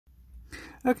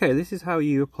Okay, this is how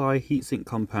you apply heatsink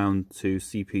compound to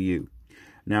CPU.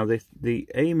 Now the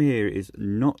aim here is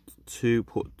not to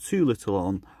put too little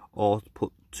on or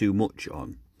put too much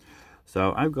on.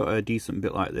 So I've got a decent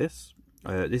bit like this.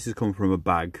 This has come from a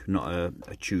bag, not a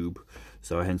tube,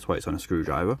 so hence why it's on a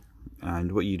screwdriver.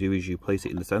 And what you do is you place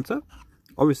it in the center.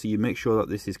 Obviously you make sure that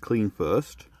this is clean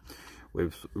first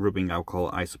with rubbing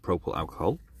alcohol, isopropyl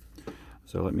alcohol.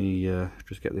 So let me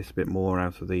just get this a bit more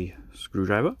out of the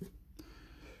screwdriver.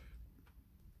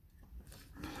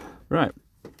 Right,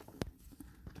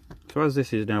 so as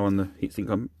this is now on the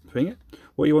heatsink finger,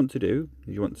 what you want to do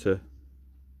is you want to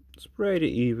spread it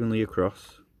evenly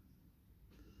across.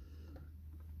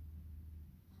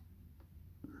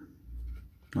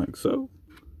 Like so.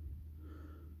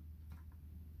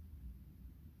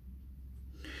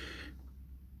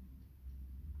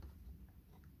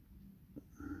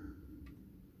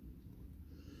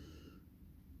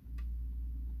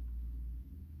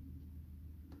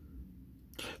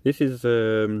 This is,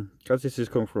 as this has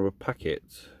come from a packet,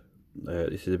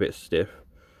 this is a bit stiff.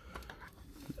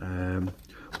 But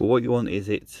what you want is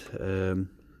it,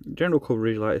 general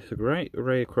coverage like this,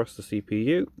 right across the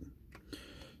CPU.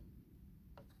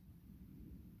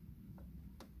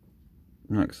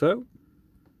 Like so.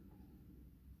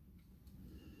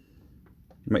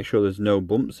 Make sure there's no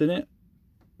bumps in it.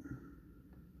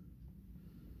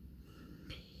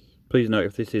 Please note,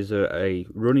 if this is a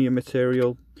runnier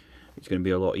material, it's going to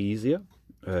be a lot easier,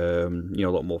 a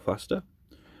lot more faster.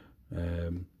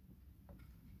 And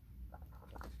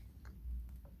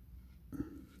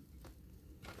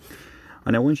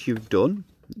then once you've done,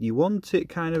 you want it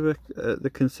kind of the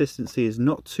consistency is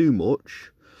not too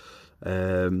much,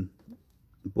 but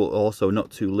also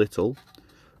not too little.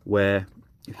 Where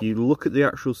if you look at the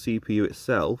actual CPU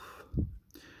itself,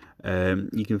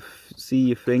 you can see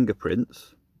your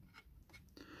fingerprints.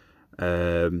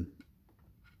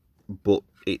 But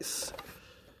it's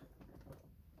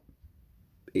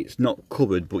not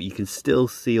covered, but you can still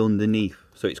see underneath.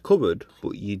 So it's covered,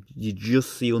 but you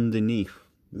just see underneath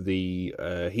the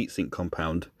heatsink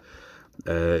compound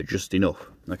just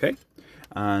enough. Okay,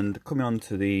 and coming on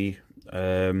to the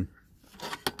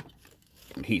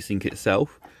heatsink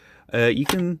itself, you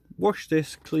can wash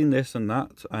this, clean this and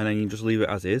that, and then you just leave it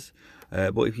as is.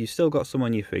 But if you've still got some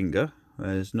on your finger,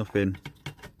 there's nothing.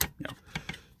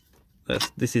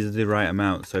 This is the right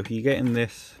amount. So if you're getting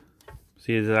this,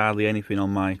 see there's hardly anything on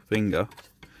my finger,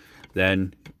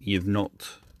 then you've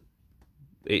not,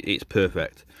 it's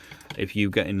perfect. If you're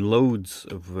getting loads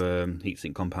of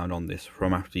heatsink compound on this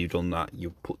from after you've done that,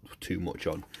 you've put too much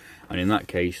on, and in that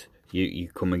case you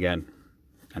come again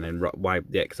and then wipe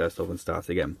the excess off and start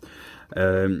again.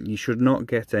 You should not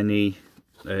get any,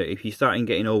 if you're starting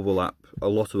getting overlap, a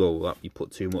lot of overlap, you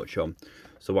put too much on.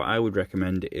 So what I would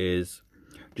recommend is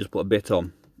just put a bit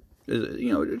on,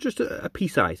 just a pea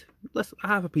size,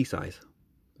 half a pea size,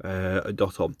 a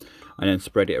dot on, and then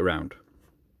spread it around.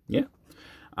 Yeah,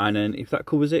 and then if that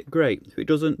covers it, great. If it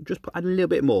doesn't, just add a little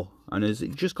bit more, and as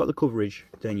it just got the coverage,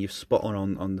 then you've spot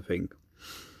on the thing.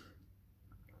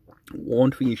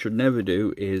 One thing you should never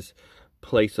do is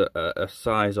place a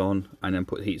size on and then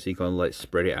put heatsink on, let's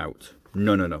spread it out.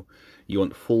 No. You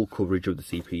want full coverage of the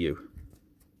CPU.